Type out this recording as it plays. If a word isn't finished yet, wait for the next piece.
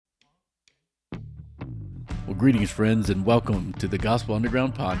Well, greetings, friends, and welcome to the Gospel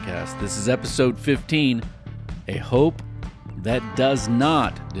Underground Podcast. This is episode 15, A Hope That Does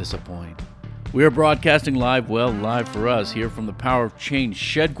Not Disappoint. We are broadcasting live for us, here from the Power of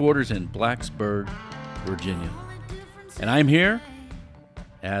Change headquarters in Blacksburg, Virginia. And I'm here,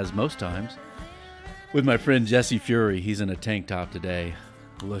 as most times, with my friend Jesse Fury. He's in a tank top today.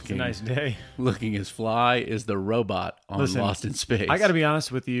 It's a nice day. Looking as fly as the robot on Lost in Space. I got to be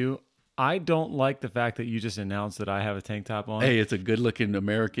honest with you. I don't like the fact that you just announced that I have a tank top on. Hey, it's a good-looking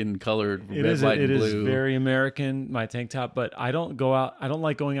American colored red, white, and blue. It is very American, my tank top, but I don't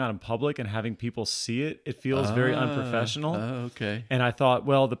like going out in public and having people see it. It feels very unprofessional. Oh, okay. And I thought,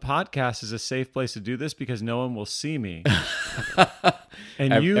 well, the podcast is a safe place to do this because no one will see me.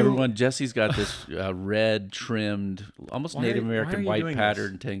 And everyone, Jesse's got this red trimmed, almost Native American white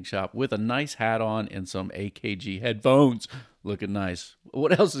pattern tank top with a nice hat on and some AKG headphones. Looking nice.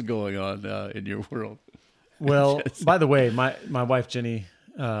 What else is going on in your world? Well, by the way, my wife, Jenny,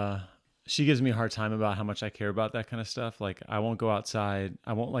 she gives me a hard time about how much I care about that kind of stuff. Like, I won't go outside.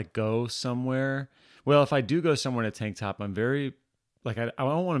 I won't, go somewhere. Well, if I do go somewhere in a tank top, I'm very, I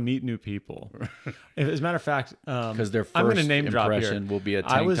don't want to meet new people. As a matter of fact, because their I'm first gonna name drop impression here. will be a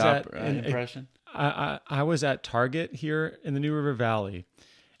tank top impression. I was at Target here in the New River Valley,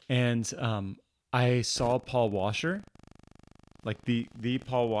 and I saw Paul Washer. Like the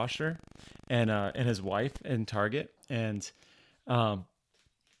Paul Washer and his wife in Target, and I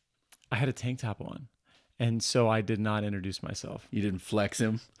had a tank top on, and so I did not introduce myself. You didn't flex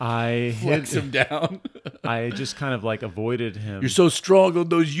him. I flex him down. I just kind of avoided him. You're so strong on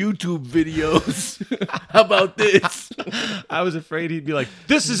those YouTube videos. How about this? I was afraid he'd be like,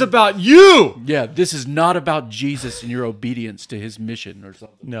 "This is about you." Yeah, this is not about Jesus and your obedience to his mission or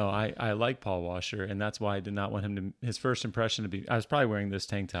something. No, I like Paul Washer, and that's why I did not want him to. His first impression to be. I was probably wearing this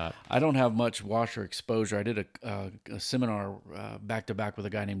tank top. I don't have much Washer exposure. I did a seminar back to back with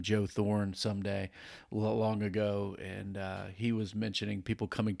a guy named Joe Thorne long ago, and he was mentioning people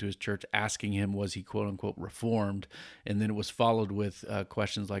coming to his church asking him, was he quote unquote reformed, and then it was followed with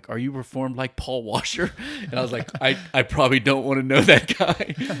questions like, are you reformed like Paul Washer? And I was like, I probably don't want to know that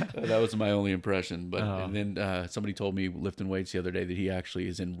guy. That was my only impression. But and then somebody told me lifting weights the other day that he actually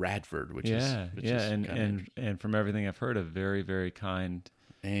is in Radford, which is and from everything I've heard, a very, very kind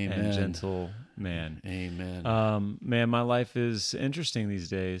and gentle man. Amen. Man, my life is interesting these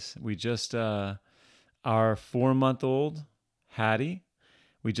days. We just our 4-month-old Hattie,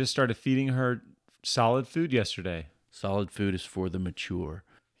 we just started feeding her solid food yesterday. Solid food is for the mature.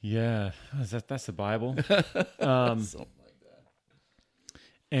 Yeah, that's the Bible. Something like that.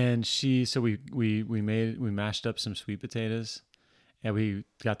 And we mashed up some sweet potatoes, and we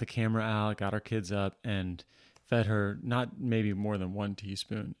got the camera out, got our kids up, and fed her not maybe more than 1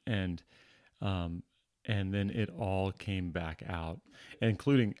 teaspoon, and then it all came back out,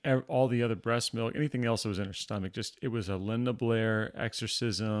 including all the other breast milk, anything else that was in her stomach. It was a Linda Blair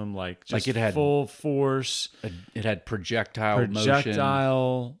exorcism, it had full force. It had projectile motion.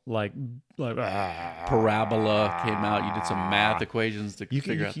 Parabola came out. You did some math equations to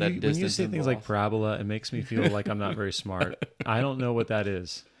figure out that distance. When you say things like parabola, it makes me feel like I'm not very smart. I don't know what that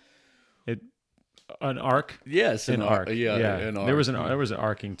is. An arc? Yes, an arc. Yeah, an arc. There was an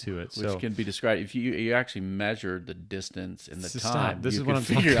arcing to it, which can be described if you actually measured the distance and the time. This you is what I'm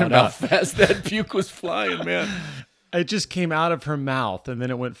figure talking out about. how fast that puke was flying, man. It just came out of her mouth and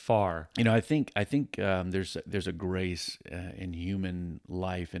then it went far. I think there's a grace in human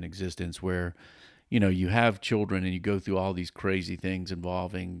life and existence where, you have children and you go through all these crazy things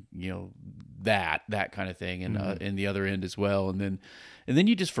involving, that kind of thing, and the other end as well, and then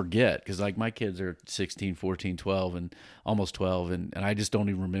you just forget, because like my kids are 16, 14, 12, and almost 12, and I just don't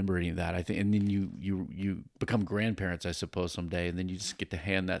even remember any of that. I think, and then you become grandparents, I suppose, someday, and then you just get to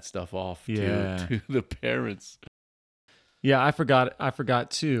hand that stuff off to the parents. Yeah, I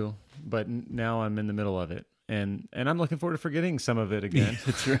forgot too, but now I'm in the middle of it. And I'm looking forward to forgetting some of it again.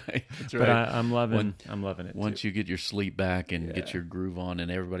 That's right. But I'm loving it. Once you get your sleep back and get your groove on, and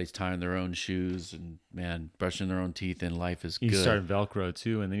everybody's tying their own shoes and brushing their own teeth, and life is good. You start Velcro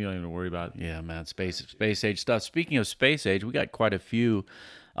too, and then you don't even worry about it. Yeah, man, space age stuff. Speaking of space age, we got quite a few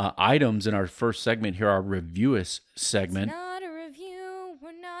items in our first segment here, our Reviewist segment. It's not a review.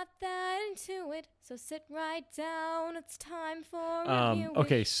 We're not that into it. So sit right down. It's time for review.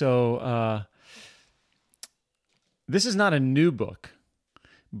 Okay, so. This is not a new book,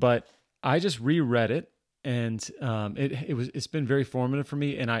 but I just reread it, and it's been very formative for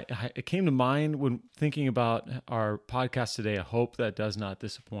me. And it came to mind when thinking about our podcast today, A Hope That Does Not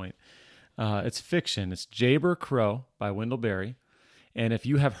Disappoint. It's fiction. It's Jayber Crow by Wendell Berry. And if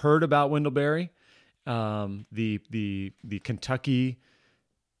you have heard about Wendell Berry, the Kentucky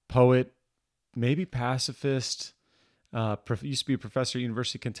poet, maybe pacifist. Used to be a professor at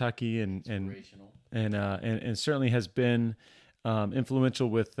University of Kentucky, and certainly has been influential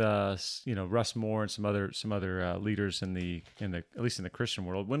with Russ Moore and some other leaders in the at least in the Christian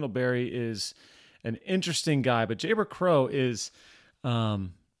world. Wendell Berry is an interesting guy, but Jayber Crow is,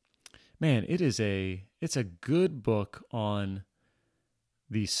 man, it's a good book on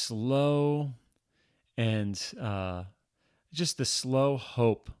the slow and just the slow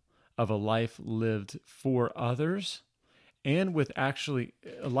hope of a life lived for others, and with actually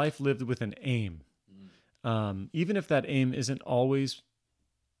a life lived with an aim, even if that aim isn't always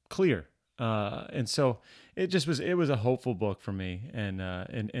clear. And so it was a hopeful book for me, and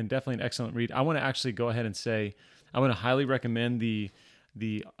definitely an excellent read. I want to actually go ahead and say I want to highly recommend the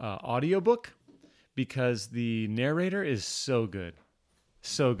audiobook, because the narrator is so good.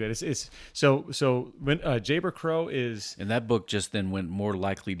 So good. It's so when Jayber Crow is, and that book just then went more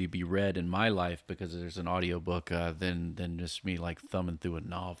likely to be read in my life because there's an audiobook than just me like thumbing through a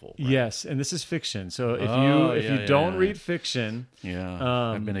novel. Right? Yes, and this is fiction. So if you don't read fiction,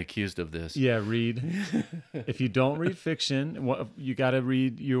 I've been accused of this. Yeah, read. If you don't read fiction, you got to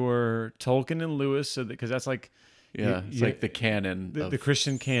read your Tolkien and Lewis, because that's like. Yeah, it's like the canon, the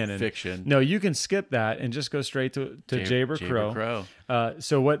Christian canon, fiction. No, you can skip that and just go straight to Jayber Crow.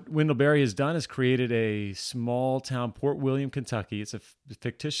 So what Wendell Berry has done is created a small town, Port William, Kentucky. It's a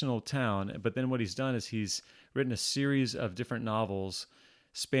fictional town, but then what he's done is he's written a series of different novels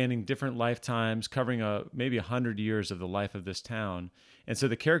spanning different lifetimes, covering maybe 100 years of the life of this town. And so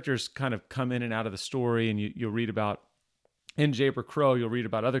the characters kind of come in and out of the story, and you'll read about, in Jayber Crow, you'll read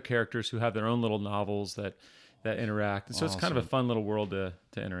about other characters who have their own little novels that interact. And so It's kind of a fun little world to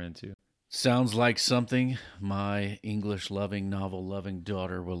enter into. Sounds like something my English-loving, novel-loving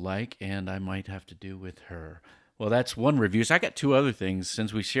daughter will like, and I might have to do with her. Well, that's one review. So I got two other things.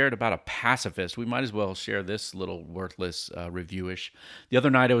 Since we shared about a pacifist, we might as well share this little worthless review-ish. The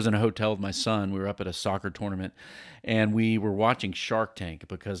other night I was in a hotel with my son. We were up at a soccer tournament, and we were watching Shark Tank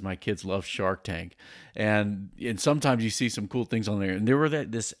because my kids love Shark Tank. And sometimes you see some cool things on there. And there were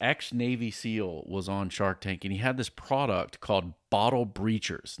this ex-Navy SEAL was on Shark Tank, and he had this product called Bottle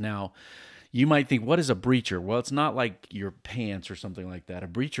Breachers. Now, you might think, what is a breacher? Well, it's not like your pants or something like that. A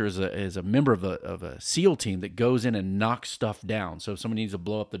breacher is a member of a SEAL team that goes in and knocks stuff down. So if someone needs to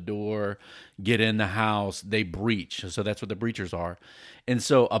blow up the door, get in the house, they breach. So that's what the breachers are. And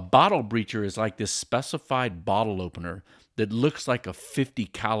so a bottle breacher is like this specified bottle opener that looks like a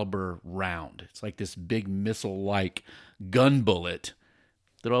 .50 caliber round. It's like this big missile-like gun bullet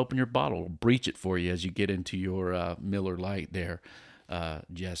that'll open your bottle, breach it for you as you get into your Miller Lite there,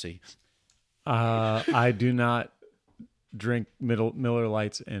 Jesse. I do not drink Miller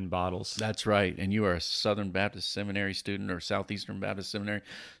Lights in bottles. That's right. And you are a Southern Baptist Seminary student or Southeastern Baptist Seminary,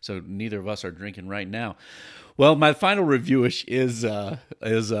 so neither of us are drinking right now. Well, my final review-ish is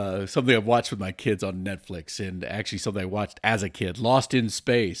something I've watched with my kids on Netflix, and actually something I watched as a kid, Lost in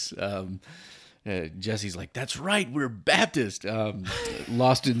Space. Jesse's like, that's right, we're Baptist.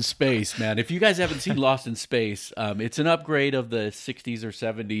 Lost in Space, man. If you guys haven't seen Lost in Space, it's an upgrade of the 60s or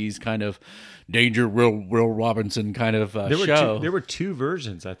 70s kind of Danger Will Robinson kind of show. There were two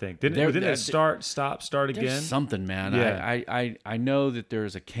versions, I think. Didn't it start again? There's something, man. Yeah. I know that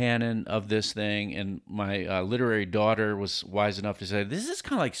there's a canon of this thing, and my literary daughter was wise enough to say, this is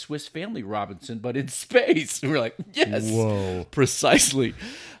kind of like Swiss Family Robinson, but in space. And we're like, yes, whoa, precisely.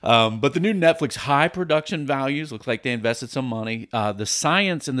 But the new Netflix high production values, looks like they invested some money. The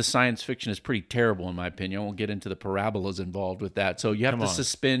science in the science fiction is pretty terrible, in my opinion. I won't get into the parabolas involved with that. So you have to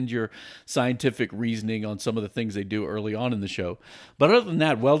suspend your scientific reasoning on some of the things they do early on in the show. But other than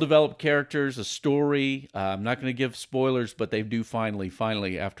that, well-developed characters, a story. I'm not going to give spoilers, but they do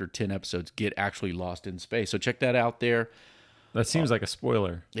finally, after 10 episodes, get actually lost in space. So check that out there. That seems like a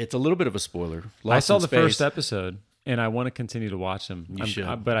spoiler. It's a little bit of a spoiler. I saw the first episode, and I want to continue to watch them. You should.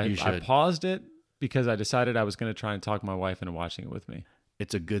 I paused it because I decided I was going to try and talk my wife into watching it with me.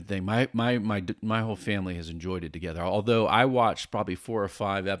 It's a good thing. My whole family has enjoyed it together. Although I watched probably 4 or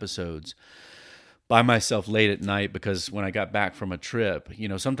 5 episodes by myself late at night, because when I got back from a trip,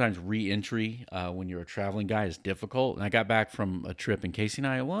 sometimes re-entry when you're a traveling guy is difficult. And I got back from a trip, and Casey and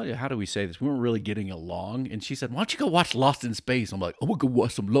I, well, how do we say this? We weren't really getting along. And she said, why don't you go watch Lost in Space? I'm like, I'm going to go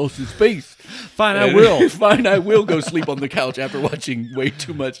watch some Lost in Space. Fine, I will. Fine, I will go sleep on the couch after watching way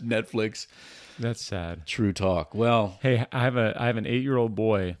too much Netflix. That's sad. True talk. Well, hey, I have an 8-year-old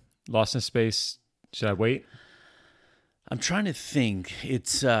boy. Lost in Space. Should I wait? I'm trying to think.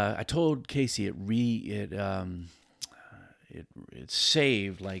 It's I told Casey it it's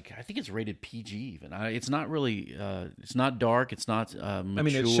saved. Like I think it's rated PG even. It's not really. It's not dark. It's not mature. I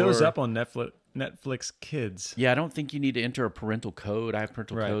mean, it shows up on Netflix Kids. Yeah, I don't think you need to enter a parental code. I have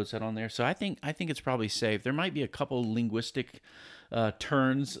parental Right. code set on there, so I think it's probably safe. There might be a couple linguistic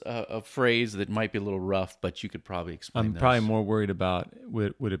turns of phrase that might be a little rough, but you could probably explain. I'm those. probably more worried about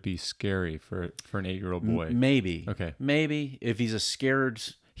would it be scary for an 8-year-old boy? Maybe. Okay. Maybe if he's a scared.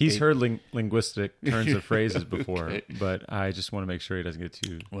 He's heard linguistic turns of phrases before, Okay. but I just want to make sure he doesn't get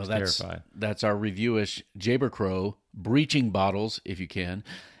too terrified. That's our reviewish Jabercrow, breaching bottles if you can,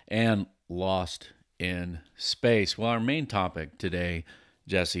 and Lost in Space. Well, our main topic today,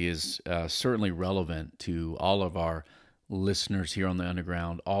 Jesse, is certainly relevant to all of our listeners here on the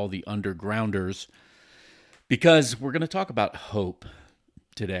Underground, all the undergrounders, because we're going to talk about hope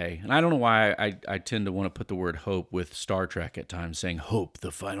today. And I don't know why I tend to want to put the word hope with Star Trek at times, saying hope, the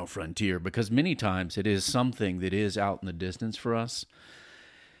final frontier, because many times it is something that is out in the distance for us.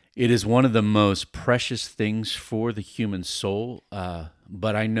 It is one of the most precious things for the human soul,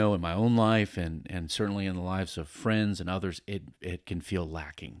 but I know in my own life and certainly in the lives of friends and others, it can feel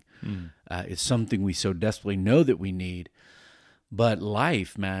lacking. It's something we so desperately know that we need, but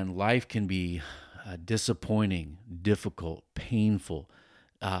life can be disappointing, difficult, painful,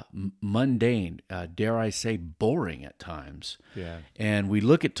 mundane, dare I say, boring at times. Yeah. And we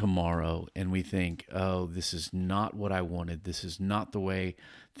look at tomorrow and we think, oh, this is not what I wanted. This is not the way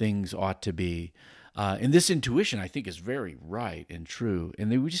things ought to be. And this intuition, I think, is very right and true.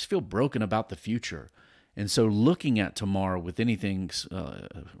 And then we just feel broken about the future. And so looking at tomorrow with anything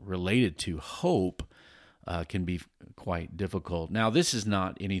related to hope can be quite difficult. Now, this is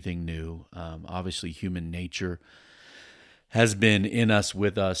not anything new. Obviously, human nature has been in us,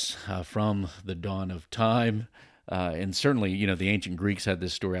 with us from the dawn of time. And certainly, the ancient Greeks had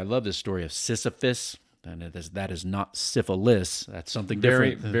this story. I love this story of Sisyphus. And that is not syphilis. That's something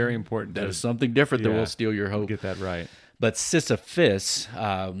Very, different. very important. That is something different that Yeah. will steal your hope. Get that right. But Sisyphus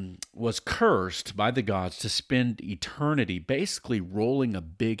was cursed by the gods to spend eternity basically rolling a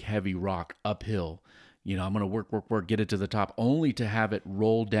big, heavy rock uphill. I'm going to work, get it to the top, only to have it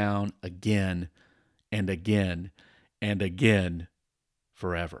roll down again and again and again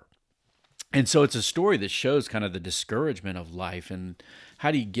forever. And so it's a story that shows kind of the discouragement of life and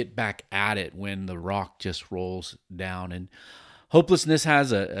how do you get back at it when the rock just rolls down. And hopelessness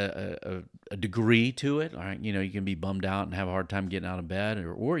has a degree to it. All right, you can be bummed out and have a hard time getting out of bed,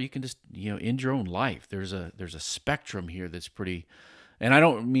 or you can just end your own life. There's a spectrum here that's pretty. And I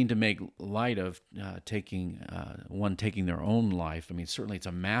don't mean to make light of taking their own life. I mean, certainly it's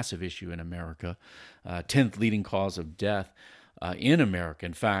a massive issue in America, 10th leading cause of death in America.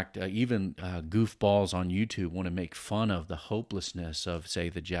 In fact, even goofballs on YouTube want to make fun of the hopelessness of, say,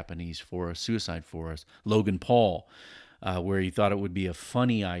 the Japanese suicide forest, Logan Paul, where he thought it would be a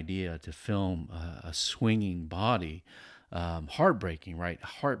funny idea to film a swinging body. Heartbreaking, right?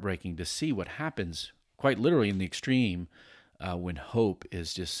 Heartbreaking to see what happens, quite literally in the extreme, when hope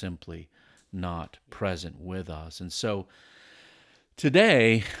is just simply not present with us. And so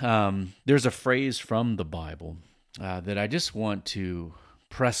today, there's a phrase from the Bible that I just want to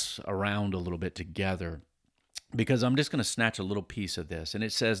press around a little bit together, because I'm just going to snatch a little piece of this. And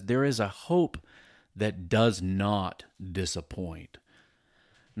it says, there is a hope that does not disappoint.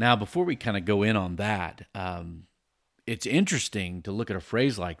 Now, before we kind of go in on that, it's interesting to look at a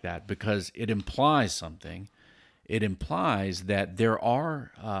phrase like that because it implies something. It implies that there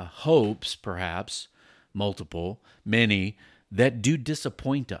are hopes, perhaps multiple, many, that do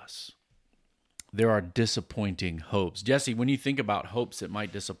disappoint us. There are disappointing hopes. Jesse, when you think about hopes that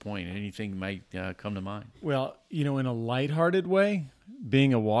might disappoint, anything might come to mind? Well, in a lighthearted way,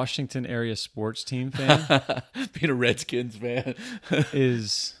 being a Washington area sports team fan Being a Redskins fan.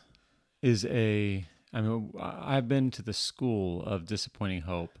 is I've been to the school of disappointing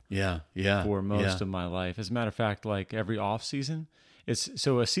hope Yeah. for most of my life. As a matter of fact, like every off season, a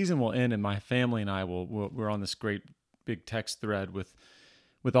season will end and my family and I we're on this great big text thread with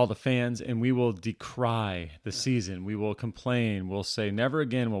all the fans, and we will decry the season. We will complain. We'll say, never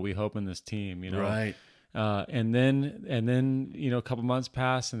again will we hope in this team, Right. And then a couple months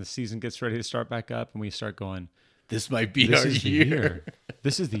pass and the season gets ready to start back up and we start going, This might be this our is the year. year.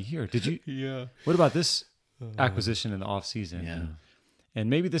 This is the year. Did you? Yeah. What about this acquisition in the off season? Yeah. And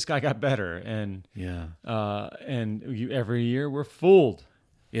maybe this guy got better. And Yeah. every year we're fooled.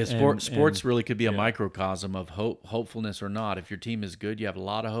 Yeah, And- sports really could be a microcosm of hopefulness or not. If your team is good, you have a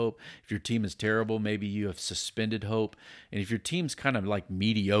lot of hope. If your team is terrible, maybe you have suspended hope. And if your team's kind of like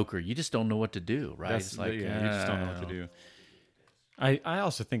mediocre, you just don't know what to do, right? That's, It's like, you just don't know what to do. I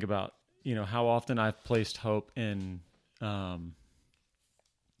also think about how often I've placed hope in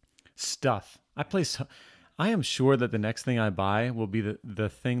stuff. I am sure that the next thing I buy will be the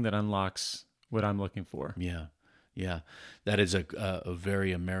thing that unlocks what I'm looking for. Yeah. Yeah. That is a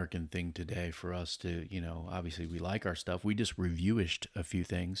very American thing today for us to, obviously we like our stuff. We just reviewished a few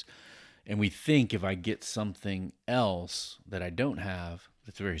things. And we think if I get something else that I don't have,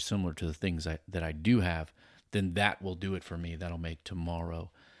 that's very similar to the things that I do have, then that will do it for me. That'll make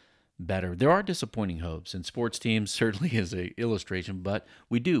tomorrow better. There are disappointing hopes, and sports teams certainly is a illustration, but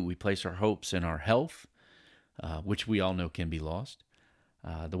we place our hopes in our health, which we all know can be lost.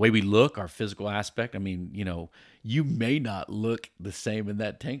 The way we look, our physical aspect. I mean, you may not look the same in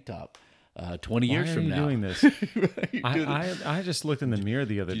that tank top 20 years from now. Why are you doing this? I just looked in the mirror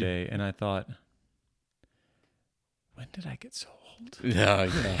the other day and I thought, when did I get so old? Yeah.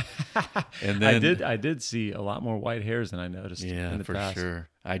 And then I did see a lot more white hairs than I noticed. Yeah, in the for past. sure.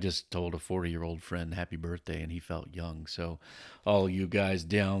 I just told a 40-year-old friend happy birthday, and he felt young. So, all you guys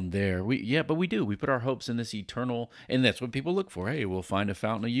down there, we put our hopes in this eternal, and that's what people look for. Hey, we'll find a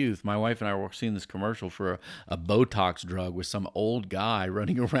fountain of youth. My wife and I were seeing this commercial for a Botox drug with some old guy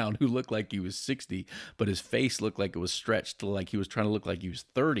running around who looked like he was 60, but his face looked like it was stretched, like he was trying to look like he was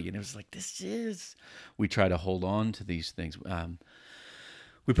 30, and it was like, we try to hold on to these things.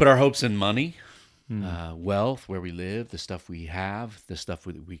 We put our hopes in money. Wealth, where we live, the stuff we have, the stuff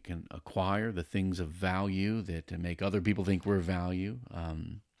that we can acquire, the things of value that make other people think we're value.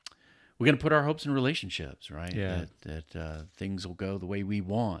 We're going to put our hopes in relationships, right? Yeah. That things will go the way we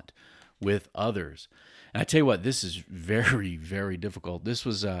want with others. And I tell you what, this is very, very difficult. This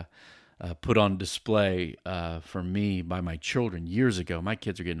was put on display for me by my children years ago. My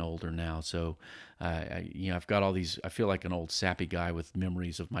kids are getting older now, so I've got all these. I feel like an old sappy guy with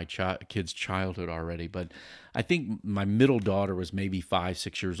memories of my kids' childhood already. But I think my middle daughter was maybe 5,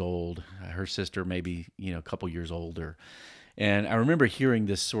 6 years old. Her sister maybe a couple years older. And I remember hearing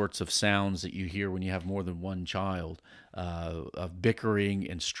this sorts of sounds that you hear when you have more than one child, of bickering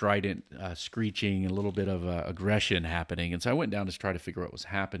and strident screeching and a little bit of aggression happening. And so I went down to try to figure out what was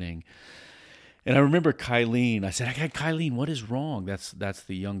happening. And I remember Kylene. I said, Kylene, what is wrong? That's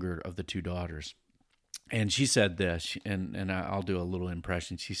the younger of the two daughters. And she said this, and I'll do a little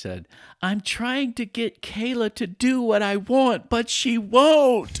impression. She said, I'm trying to get Kayla to do what I want, but she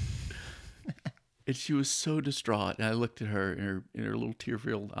won't. And she was so distraught. And I looked at her in her little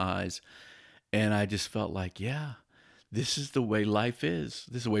tear-filled eyes, and I just felt like, yeah, this is the way life is.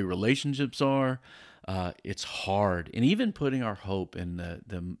 This is the way relationships are. It's hard. And even putting our hope in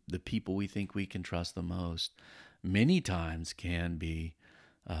the people we think we can trust the most many times can be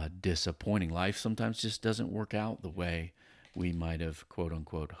disappointing. Life sometimes just doesn't work out the way we might have, quote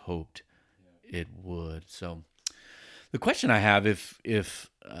unquote, hoped it would. So the question I have, if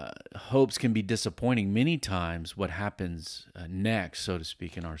hopes can be disappointing, many times what happens next, so to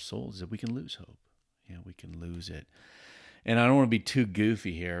speak, in our souls is that we can lose hope. We can lose it. And I don't want to be too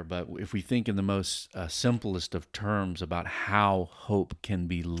goofy here, but if we think in the most simplest of terms about how hope can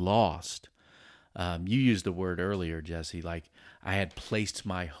be lost, you used the word earlier, Jesse, like I had placed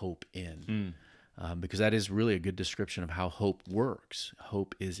my hope in. Because that is really a good description of how hope works.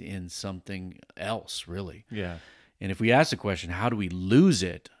 Hope is in something else, really. Yeah. And if we ask the question, how do we lose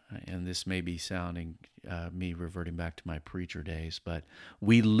it? And this may be sounding me reverting back to my preacher days, but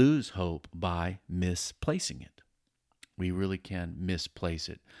we lose hope by misplacing it. We really can misplace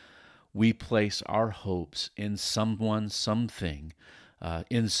it. We place our hopes in someone, something,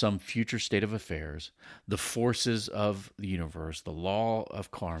 in some future state of affairs, the forces of the universe, the law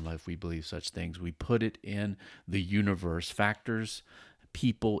of karma, if we believe such things. We put it in the universe, factors,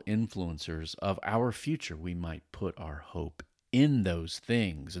 people, influencers of our future. We might put our hope in those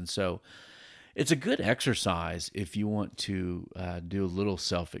things. And so it's a good exercise if you want to do a little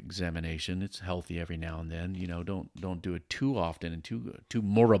self-examination. It's healthy every now and then. Don't do it too often and too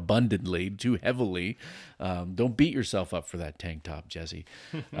more abundantly, too heavily. Don't beat yourself up for that tank top, Jesse.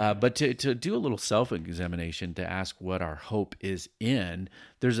 But to do a little self-examination, to ask what our hope is in,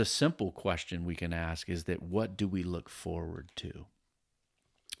 there's a simple question we can ask, is that what do we look forward to?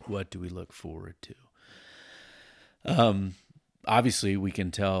 What do we look forward to? Obviously, we can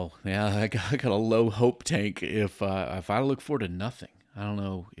tell, I got a low hope tank if I look forward to nothing. I don't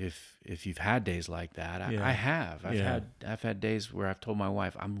know if you've had days like that. I have. I've had days where I've told my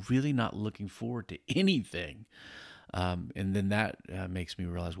wife, I'm really not looking forward to anything. And then that makes me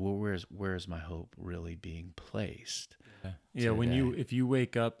realize, well, where is my hope really being placed? Yeah, if you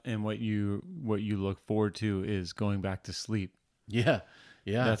wake up and what you look forward to is going back to sleep. Yeah.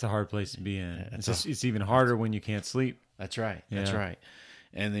 That's a hard place to be in. It's even harder when you can't sleep. That's right. Yeah. That's right.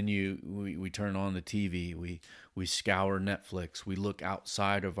 And then we turn on the TV, we scour Netflix, we look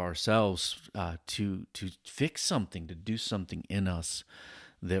outside of ourselves to fix something, to do something in us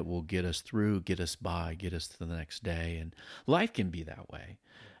that will get us through, get us by, get us to the next day. And life can be that way.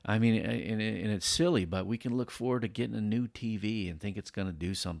 I mean, and it's silly, but we can look forward to getting a new TV and think it's going to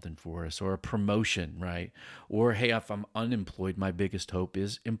do something for us, or a promotion, right? Or, hey, if I'm unemployed, my biggest hope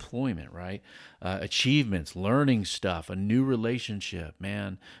is employment, right? Achievements, learning stuff, a new relationship,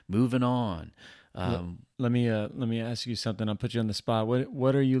 man, moving on. Let me ask you something. I'll put you on the spot.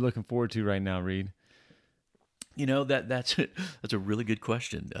 What are you looking forward to right now, Reed? You know, that's a really good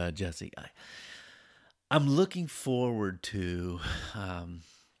question, Jesse. I'm looking forward to, I'm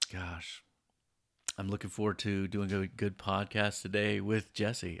looking forward to doing a good podcast today with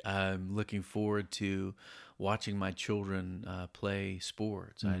Jesse. I'm looking forward to watching my children play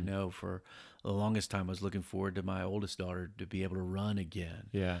sports. I know for the longest time I was looking forward to my oldest daughter to be able to run again.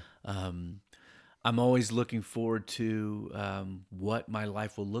 Yeah. I'm always looking forward to what my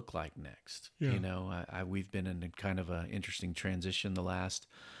life will look like next. Yeah. You know, we've been in a kind of an interesting transition the last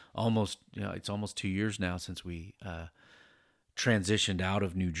it's almost 2 years now since we transitioned out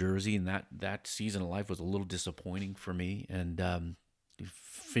of New Jersey, and that season of life was a little disappointing for me. And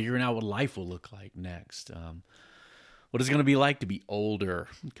figuring out what life will look like next. What it's going to be like to be older,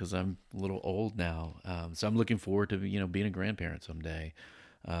 because I'm a little old now. So I'm looking forward to being a grandparent someday.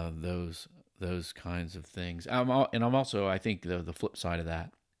 Those kinds of things. I'm also, I think the flip side of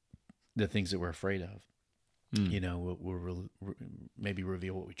that, the things that we're afraid of, will maybe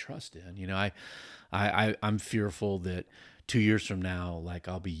reveal what we trust in. You know, I'm fearful that 2 years from now, like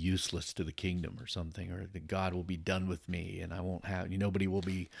I'll be useless to the kingdom or something, or that God will be done with me and I won't have, nobody will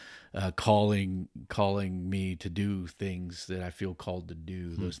be calling me to do things that I feel called to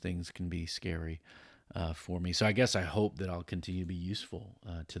do. Those things can be scary for me. So I guess I hope that I'll continue to be useful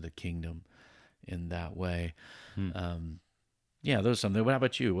to the kingdom in that way. Yeah, those are something. What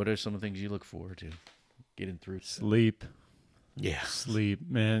about you? What are some of the things you look forward to getting through? Sleep. Yeah. Sleep,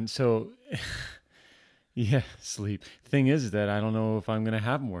 man. So, yeah, sleep. Thing is that I don't know if I'm going to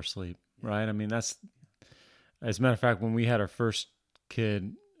have more sleep, right? I mean, that's, as a matter of fact, when we had our first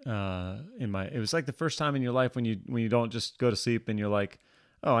kid, it was like the first time in your life when you don't just go to sleep and you're like,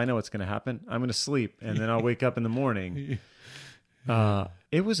 oh, I know what's going to happen. I'm going to sleep and then I'll wake up in the morning.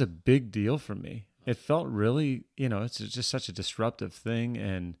 It was a big deal for me. It felt really, it's just such a disruptive thing.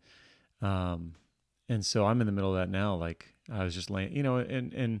 And so I'm in the middle of that now. Like I was just laying,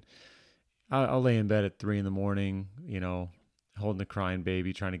 and I'll lay in bed at 3 a.m, holding a crying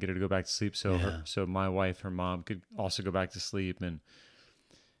baby, trying to get her to go back to sleep. So so my wife, her mom could also go back to sleep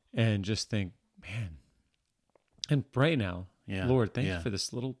and just think, man, and pray now, Lord, thank you for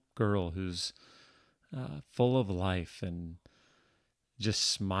this little girl who's full of life and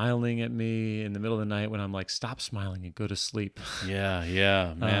just smiling at me in the middle of the night when I'm like, stop smiling and go to sleep.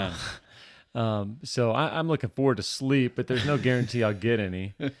 Yeah, man. So I'm looking forward to sleep, but there's no guarantee I'll get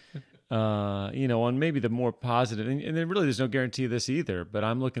any. On maybe the more positive, and then really there's no guarantee of this either, but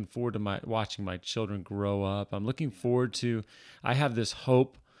I'm looking forward to watching my children grow up. I'm looking forward to, I have this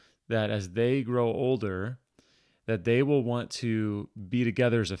hope that as they grow older, that they will want to be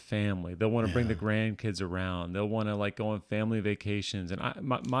together as a family. They'll want to bring the grandkids around. They'll want to go on family vacations. And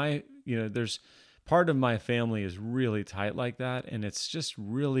there's part of my family is really tight like that. And it's just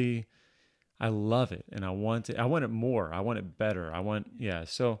really, I love it. And I want it more. I want it better.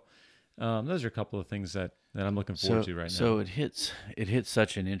 So those are a couple of things that I'm looking forward to right now. So it hits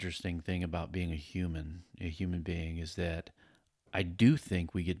such an interesting thing about being a human being, is that I do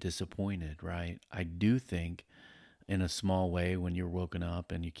think we get disappointed, right? I do think in a small way when you're woken up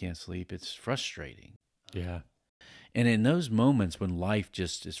and you can't sleep, it's frustrating. Yeah. And in those moments when life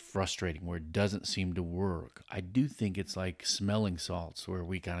just is frustrating, where it doesn't seem to work, I do think it's like smelling salts, where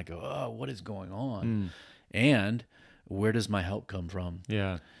we kind of go, oh, what is going on? And where does my help come from?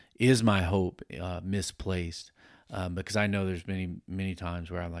 Yeah. Is my hope misplaced? Because I know there's many times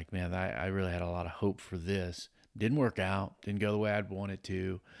where I'm like, man, I really had a lot of hope for this. Didn't work out. Didn't go the way I'd want it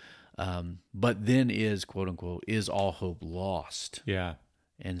to. But then is, quote unquote, is all hope lost? Yeah.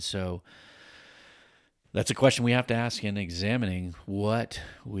 And so that's a question we have to ask in examining what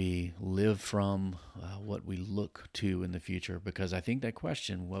we live from, what we look to in the future, because I think that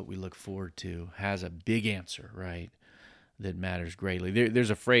question, what we look forward to, has a big answer, right? That matters greatly. There's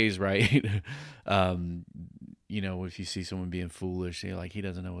a phrase, right? If you see someone being foolish, you're like, he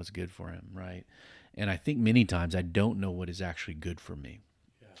doesn't know what's good for him, right? And I think many times I don't know what is actually good for me.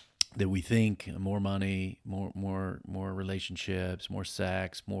 That we think more money, more relationships, more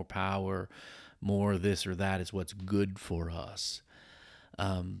sex, more power, more this or that is what's good for us.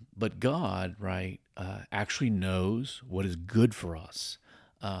 But God, right, actually knows what is good for us.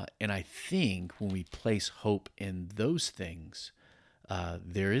 And I think when we place hope in those things,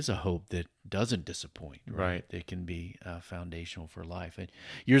 there is a hope that doesn't disappoint. Right. That can be foundational for life. And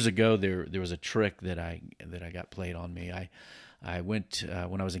years ago, there was a trick that I got played on me. I went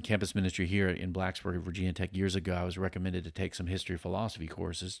when I was in campus ministry here in Blacksburg, Virginia Tech years ago. I was recommended to take some history philosophy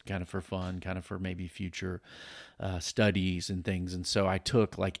courses, kind of for fun, kind of for maybe future studies and things. And so I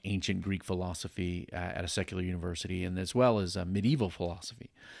took like ancient Greek philosophy at a secular university, and as well as medieval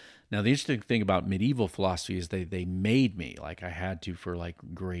philosophy. Now, the interesting thing about medieval philosophy is they made me, like I had to for like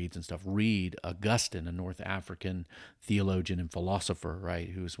grades and stuff, read Augustine, a North African theologian and philosopher, right,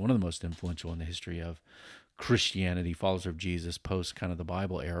 who's one of the most influential in the history of Christianity, followers of Jesus, post kind of the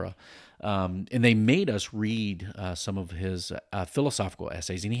Bible era. And they made us read some of his philosophical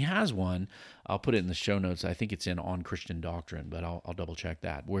essays. And he has one, I'll put it in the show notes. I think it's in On Christian Doctrine, but I'll double check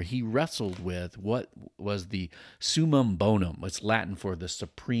that, where he wrestled with what was the summum bonum. It's Latin for the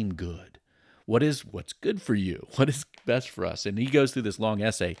supreme good. What's good for you? What is best for us? And he goes through this long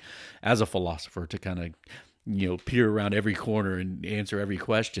essay as a philosopher to kind of peer around every corner and answer every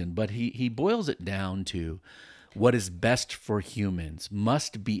question. But he boils it down to what is best for humans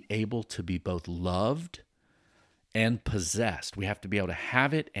must be able to be both loved and possessed. We have to be able to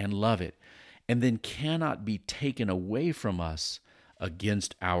have it and love it, and then cannot be taken away from us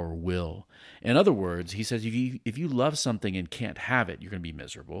against our will. In other words, he says, if you love something and can't have it, you're going to be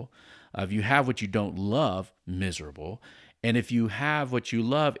miserable. If you have what you don't love, miserable. And if you have what you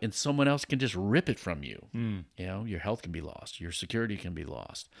love and someone else can just rip it from you, your health can be lost, your security can be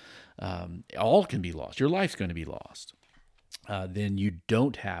lost, all can be lost, your life's going to be lost. Then you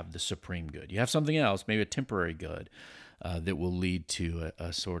don't have the supreme good. You have something else, maybe a temporary good, that will lead to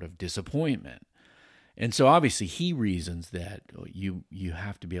a sort of disappointment. And so obviously he reasons that you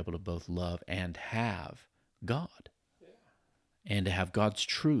have to be able to both love and have God. And to have God's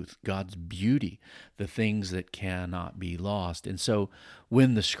truth, God's beauty, the things that cannot be lost. And so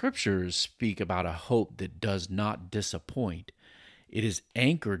when the scriptures speak about a hope that does not disappoint, it is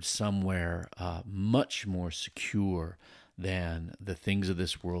anchored somewhere much more secure than the things of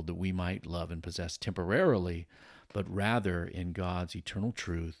this world that we might love and possess temporarily, but rather in God's eternal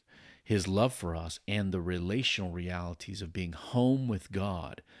truth, his love for us, and the relational realities of being home with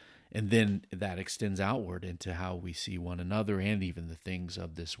God. And then that extends outward into how we see one another and even the things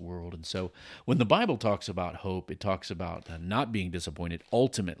of this world. And so when the Bible talks about hope, it talks about not being disappointed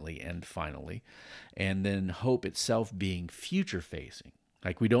ultimately and finally, and then hope itself being future-facing.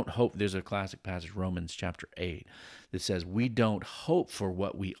 Like we don't hope, there's a classic passage, Romans chapter 8, that says we don't hope for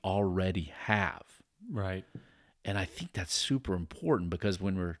what we already have. Right. And I think that's super important, because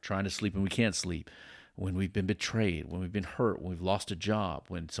when we're trying to sleep and we can't sleep, when we've been betrayed, when we've been hurt, when we've lost a job,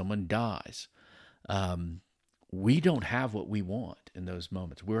 when someone dies, we don't have what we want in those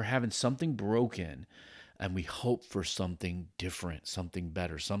moments. We're having something broken, and we hope for something different, something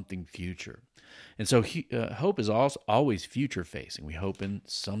better, something future. And so hope is always future-facing. We hope in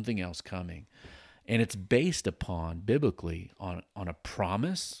something else coming. And it's based upon, biblically, on a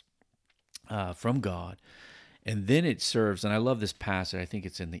promise from God. And then it serves, and I love this passage, I think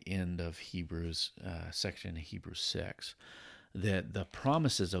it's in the end of Hebrews, section in Hebrews 6, that the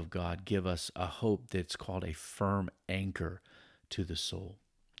promises of God give us a hope that's called a firm anchor to the soul.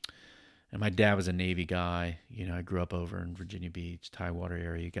 And my dad was a Navy guy. I grew up over in Virginia Beach, Tidewater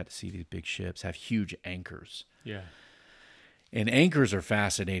area. You got to see these big ships have huge anchors. Yeah. And anchors are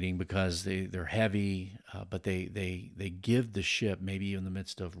fascinating because they're heavy, but they give the ship, maybe in the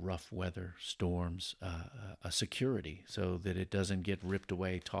midst of rough weather, storms, a security so that it doesn't get ripped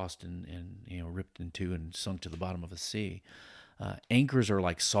away, tossed and ripped into and sunk to the bottom of a sea. Anchors are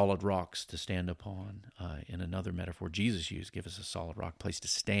like solid rocks to stand upon. In another metaphor Jesus used, give us a solid rock, place to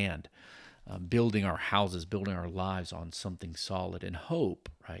stand, building our houses, building our lives on something solid. And hope,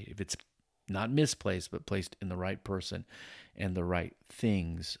 right, if it's not misplaced, but placed in the right person and the right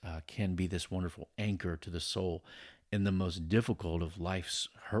things, can be this wonderful anchor to the soul in the most difficult of life's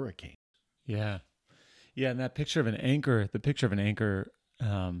hurricanes. Yeah. Yeah, and that picture of an anchor,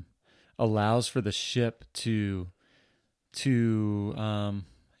 allows for the ship to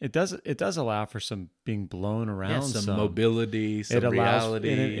it does allow for some being blown around, some mobility, some reality.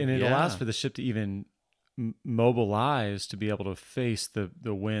 It allows for the ship to even mobilize, to be able to face the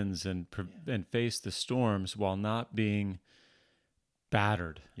winds and face the storms while not being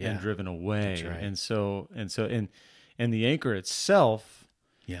battered and driven away. That's right. And the anchor itself,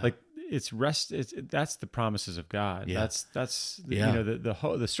 like that's the promises of God. Yeah. That's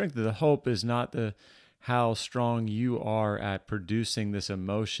the strength of the hope is not the how strong you are at producing this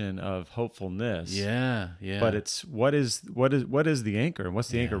emotion of hopefulness. Yeah, yeah. But it's what is the anchor, and what's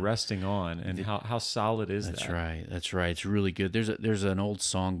the anchor resting on, and how solid is That's that? right. That's right. It's really good. There's an old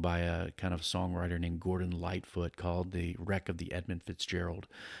song by a kind of songwriter named Gordon Lightfoot called "The Wreck of the Edmund Fitzgerald."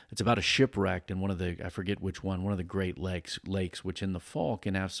 It's about a shipwreck in one of the, I forget which one of the Great Lakes, which in the fall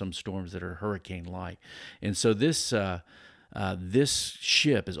can have some storms that are hurricane-like. And so this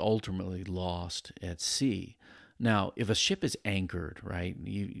ship is ultimately lost at sea. Now, if a ship is anchored, right,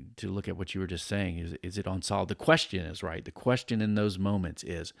 to look at what you were just saying, is it on solid? The question is, right, the question in those moments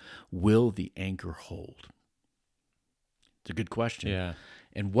is, will the anchor hold? It's a good question. Yeah.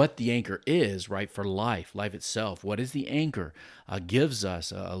 And what the anchor is, right, for life itself, what is the anchor, gives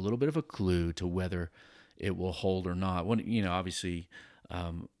us a little bit of a clue to whether it will hold or not. Obviously,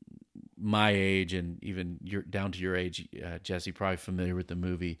 my age and even down to your age, Jesse, probably familiar with the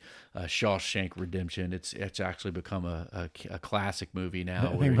movie Shawshank Redemption. It's actually become a classic movie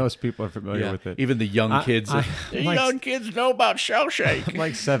now. I think most people are familiar with it. Even the young kids. Young kids know about Shawshank. I'm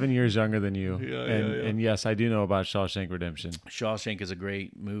like 7 years younger than you. Yeah. And yes, I do know about Shawshank Redemption. Shawshank is a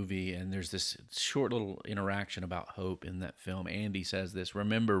great movie, and there's this short little interaction about hope in that film. Andy says this: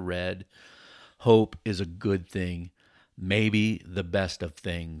 "Remember, Red, hope is a good thing, maybe the best of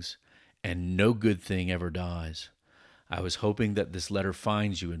things, and no good thing ever dies. I was hoping that this letter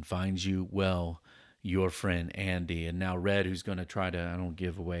finds you and finds you well, your friend Andy." And now Red, who's going to try to, I don't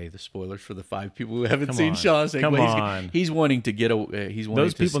give away the spoilers for the 5 people who haven't seen Shawshank. Come on. He's wanting to get away. He's wanting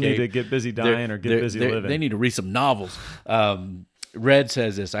Those people to escape. need to get busy dying or get busy living. They need to read some novels. Red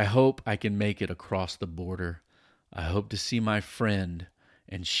says this: "I hope I can make it across the border. I hope to see my friend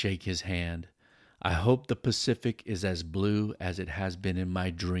and shake his hand. I hope the Pacific is as blue as it has been in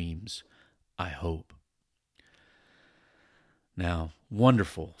my dreams. I hope." Now,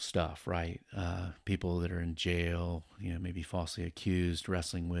 wonderful stuff, right? People that are in jail, maybe falsely accused,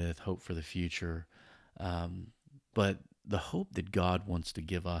 wrestling with hope for the future. But the hope that God wants to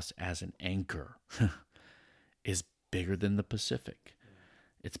give us as an anchor is bigger than the Pacific.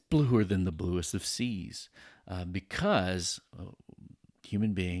 It's bluer than the bluest of seas, because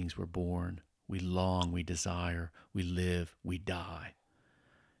human beings were born, we long, we desire, we live, we die.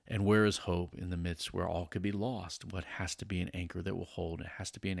 And where is hope in the midst where all could be lost? What has to be an anchor that will hold? It has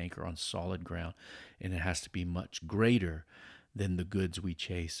to be an anchor on solid ground, and it has to be much greater than the goods we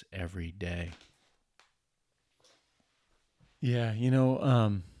chase every day. Yeah,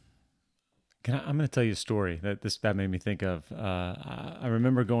 I'm going to tell you a story that made me think of. I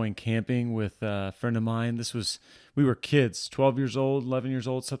remember going camping with a friend of mine. We were kids, 12 years old, 11 years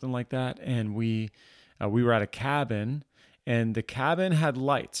old, something like that, and we were at a cabin. And the cabin had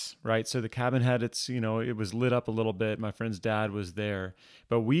lights, right? So the cabin had it was lit up a little bit. My friend's dad was there.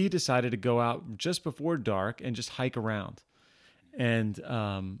 But we decided to go out just before dark and just hike around.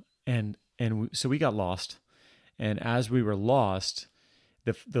 So we got lost. And as we were lost,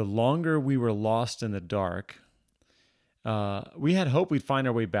 the longer we were lost in the dark, we had hope we'd find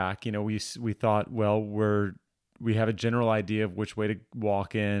our way back. We thought, well, we have a general idea of which way to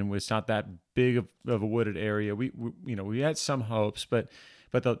walk in. It's not that big of a wooded area. We had some hopes, but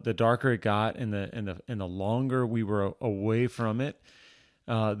the darker it got and the longer we were away from it,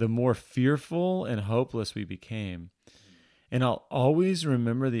 the more fearful and hopeless we became. And I'll always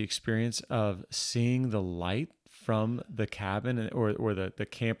remember the experience of seeing the light from the cabin or the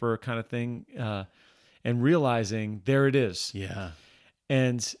camper kind of thing, and realizing there it is. Yeah.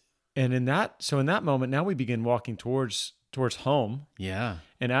 And in that moment, now we begin walking towards home. Yeah.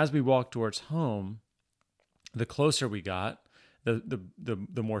 And as we walked towards home, the closer we got, the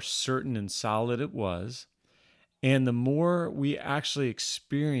more certain and solid it was, and the more we actually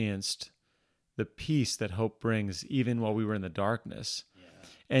experienced the peace that hope brings, even while we were in the darkness. Yeah.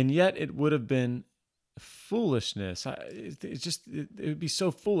 And yet, it would have been foolishness. It would be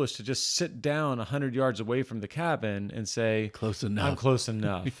so foolish to just sit down 100 yards away from the cabin and say, "Close enough. I'm close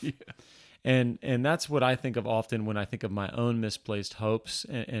enough." Yeah. And that's what I think of often when I think of my own misplaced hopes,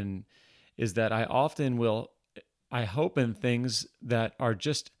 and is that I often I hope in things that are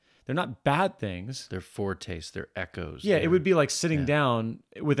they're not bad things. They're foretastes, they're echoes. Yeah, it would be like sitting down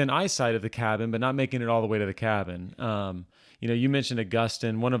within eyesight of the cabin, but not making it all the way to the cabin. You mentioned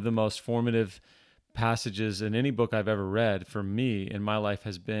Augustine. One of the most formative passages in any book I've ever read for me in my life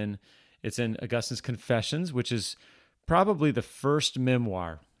it's in Augustine's Confessions, which is probably the first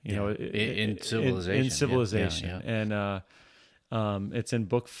memoir, in civilization. In civilization. Yeah. And it's in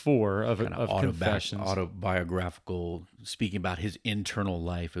book 4 of Confessions. Autobiographical, speaking about his internal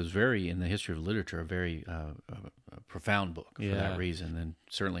life. It was in the history of literature, a very profound book for that reason. And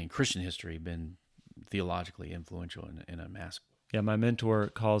certainly in Christian history, been theologically influential in a mass. Yeah, my mentor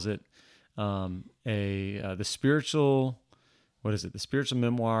calls it the spiritual. What is it? The spiritual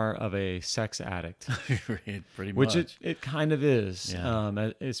memoir of a sex addict, Pretty which much. it kind of is.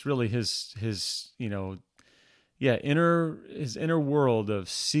 Yeah. It's really his his inner world of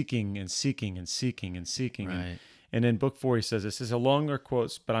seeking and seeking and seeking and seeking. Right. And in book 4, he says this is a longer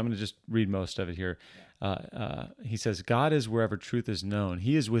quote, but I'm going to just read most of it here. He says, God is wherever truth is known.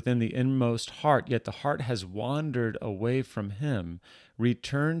 He is within the inmost heart, yet the heart has wandered away from him.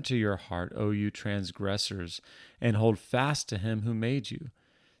 Return to your heart, O you transgressors, and hold fast to him who made you.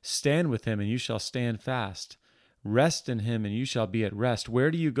 Stand with him, and you shall stand fast. Rest in him, and you shall be at rest.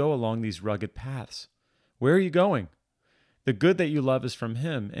 Where do you go along these rugged paths? Where are you going? The good that you love is from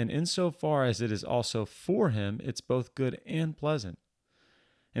him, and insofar as it is also for him, it's both good and pleasant.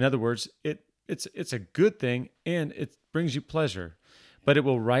 In other words, it's a good thing and it brings you pleasure, but it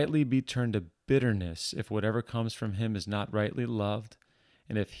will rightly be turned to bitterness if whatever comes from him is not rightly loved,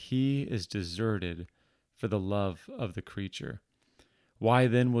 and if he is deserted for the love of the creature. Why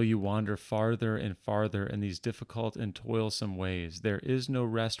then will you wander farther and farther in these difficult and toilsome ways? There is no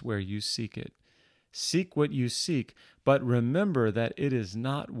rest where you seek it. Seek what you seek, but remember that it is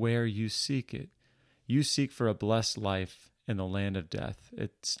not where you seek it. You seek for a blessed life in the land of death.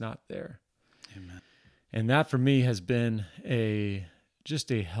 It's not there. Amen. And that for me has been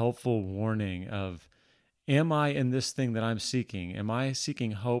just a helpful warning of, am I in this thing that I'm seeking? Am I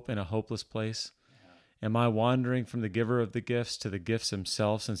seeking hope in a hopeless place? Am I wandering from the giver of the gifts to the gifts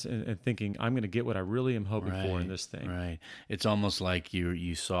themselves and thinking I'm going to get what I really am hoping for in this thing? Right. It's almost like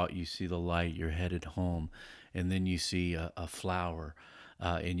you see the light, you're headed home, and then you see a flower,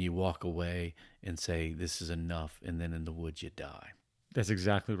 and you walk away and say, "This is enough," and then in the woods you die. That's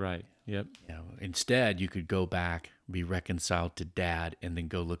exactly right. Yep. Instead, you could go back, be reconciled to Dad, and then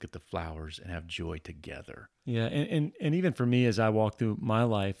go look at the flowers and have joy together. Yeah, and even for me, as I walk through my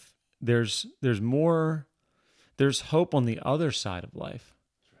life, there's hope on the other side of life.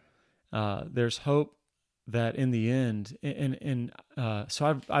 There's hope that in the end,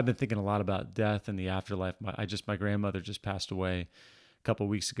 so I've been thinking a lot about death and the afterlife. My grandmother just passed away a couple of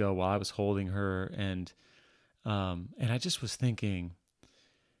weeks ago while I was holding her, and I just was thinking,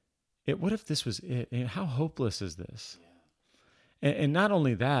 what if this was it? And how hopeless is this? Yeah. And not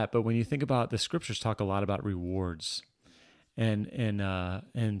only that, but when you think about the scriptures, talk a lot about rewards.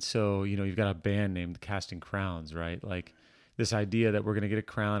 And so, you've got a band named Casting Crowns, right? Like this idea that we're going to get a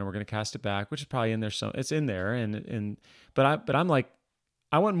crown and we're going to cast it back, which is probably in there. So it's in there. But I'm like,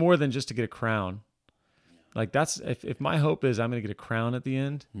 I want more than just to get a crown. Like that's, if my hope is I'm going to get a crown at the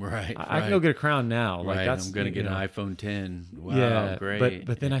end, right? I can go get a crown now. Like that's, I'm going to get an iPhone 10. Wow, yeah, great.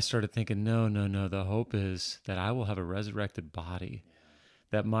 But then I started thinking, no. The hope is that I will have a resurrected body.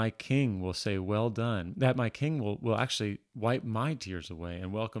 That my King will say, well done. That my King will actually wipe my tears away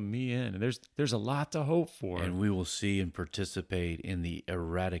and welcome me in. And there's a lot to hope for. And we will see and participate in the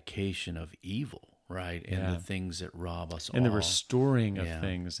eradication of evil, right? And the things that rob us all. And the restoring of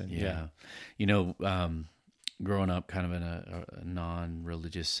things. And growing up kind of in a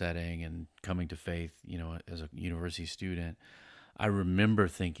non-religious setting and coming to faith, as a university student, I remember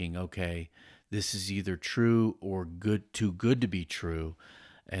thinking, okay, this is either true or too good to be true.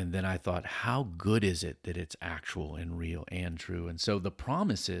 And then I thought, how good is it that it's actual and real and true? And so the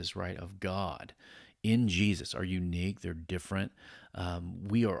promises, right, of God in Jesus are unique. They're different.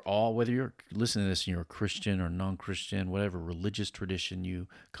 We are all, whether you're listening to this and you're a Christian or non-Christian, whatever religious tradition you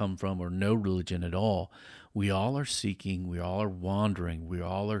come from or no religion at all, we all are seeking, we all are wandering, we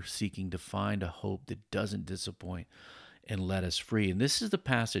all are seeking to find a hope that doesn't disappoint and let us free. And this is the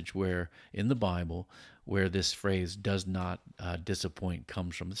passage where, in the Bible, where this phrase "does not disappoint"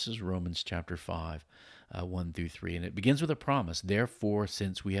 comes from. This is Romans chapter 5, 1 through 3. And it begins with a promise. Therefore,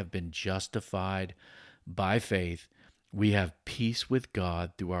 since we have been justified by faith, we have peace with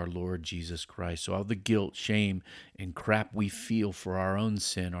God through our Lord Jesus Christ. So all the guilt, shame, and crap we feel for our own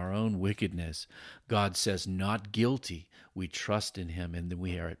sin, our own wickedness, God says, not guilty. We trust in him, and then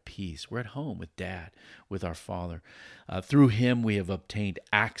we are at peace. We're at home with Dad, with our Father. Through him we have obtained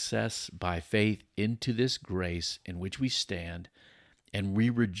access by faith into this grace in which we stand, and we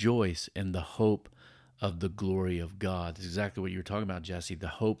rejoice in the hope of the glory of God. That's exactly what you were talking about, Jesse, the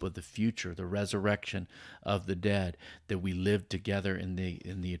hope of the future, the resurrection of the dead, that we live together in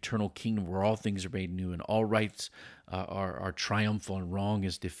the eternal kingdom where all things are made new and all rights are triumphal and wrong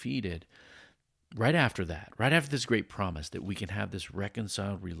is defeated. Right after that, right after this great promise that we can have this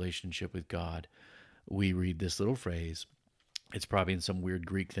reconciled relationship with God, we read this little phrase. It's probably in some weird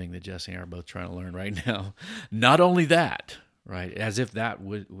Greek thing that Jesse and I are both trying to learn right now. Not only that, right? As if that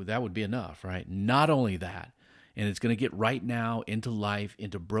would be enough, right? Not only that, and it's going to get right now into life,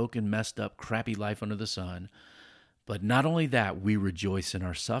 into broken, messed up, crappy life under the sun. But not only that, we rejoice in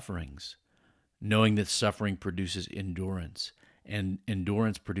our sufferings, knowing that suffering produces endurance, and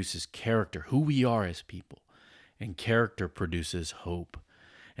endurance produces character, who we are as people, and character produces hope.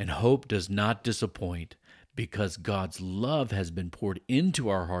 And hope does not disappoint because God's love has been poured into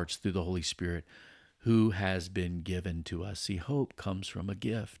our hearts through the Holy Spirit who has been given to us. See, hope comes from a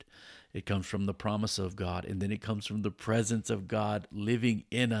gift. It comes from the promise of God, and then it comes from the presence of God living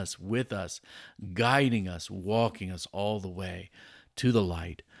in us, with us, guiding us, walking us all the way to the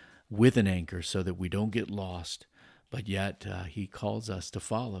light with an anchor so that we don't get lost, but yet he calls us to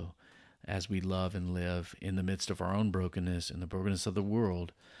follow as we love and live in the midst of our own brokenness and the brokenness of the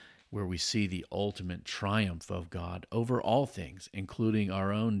world, where we see the ultimate triumph of God over all things, including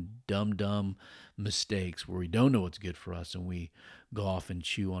our own dumb mistakes where we don't know what's good for us and we go off and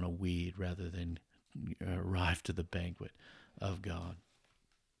chew on a weed rather than arrive to the banquet of God.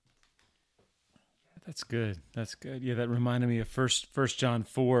 That's good. That's good. Yeah, that reminded me of First John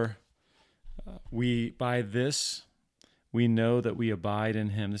 4. By this we know that we abide in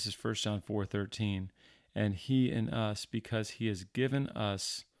him. This is 1 John 4:13. And he in us, because he has given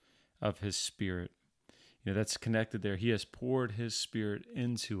us of his Spirit. That's connected there. He has poured his Spirit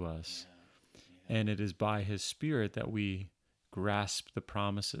into us. Yeah. And it is by his Spirit that we grasp the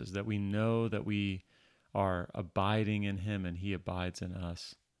promises, that we know that we are abiding in him and he abides in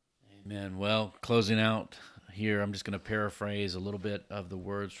us. Amen. Well, closing out here, I'm just going to paraphrase a little bit of the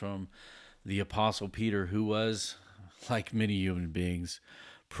words from the Apostle Peter, who was, like many human beings,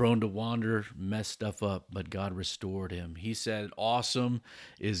 prone to wander, mess stuff up, but God restored him. He said, "Awesome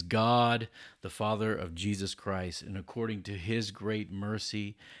is God, the Father of Jesus Christ, and according to his great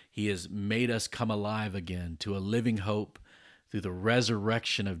mercy, he has made us come alive again to a living hope through the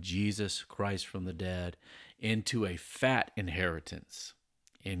resurrection of Jesus Christ from the dead, into a fat inheritance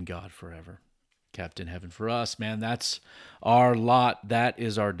in God forever." Kept in heaven for us, man. That's our lot. That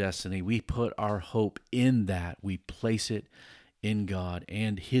is our destiny. We put our hope in that. We place it in God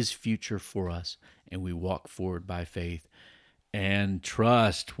and his future for us, and we walk forward by faith and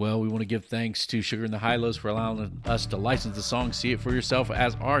trust. Well, we want to give thanks to Sugar and the High-Lows for allowing us to license the song See It For Yourself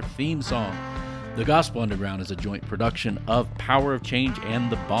as our theme song. The Gospel Underground is a joint production of Power of Change and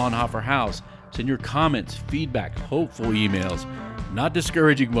the Bonhoeffer House. Send your comments, feedback, hopeful emails, not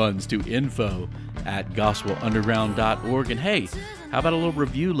discouraging ones, to info@gospelunderground.org. And hey, how about a little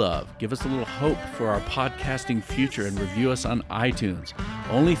review love? Give us a little hope for our podcasting future and review us on iTunes.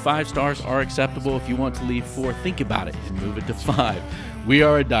 Only 5 stars are acceptable. If you want to leave 4, think about it and move it to 5. We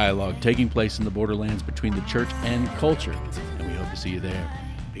are a dialogue taking place in the borderlands between the church and culture, and we hope to see you there.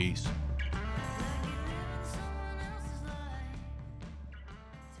 Peace.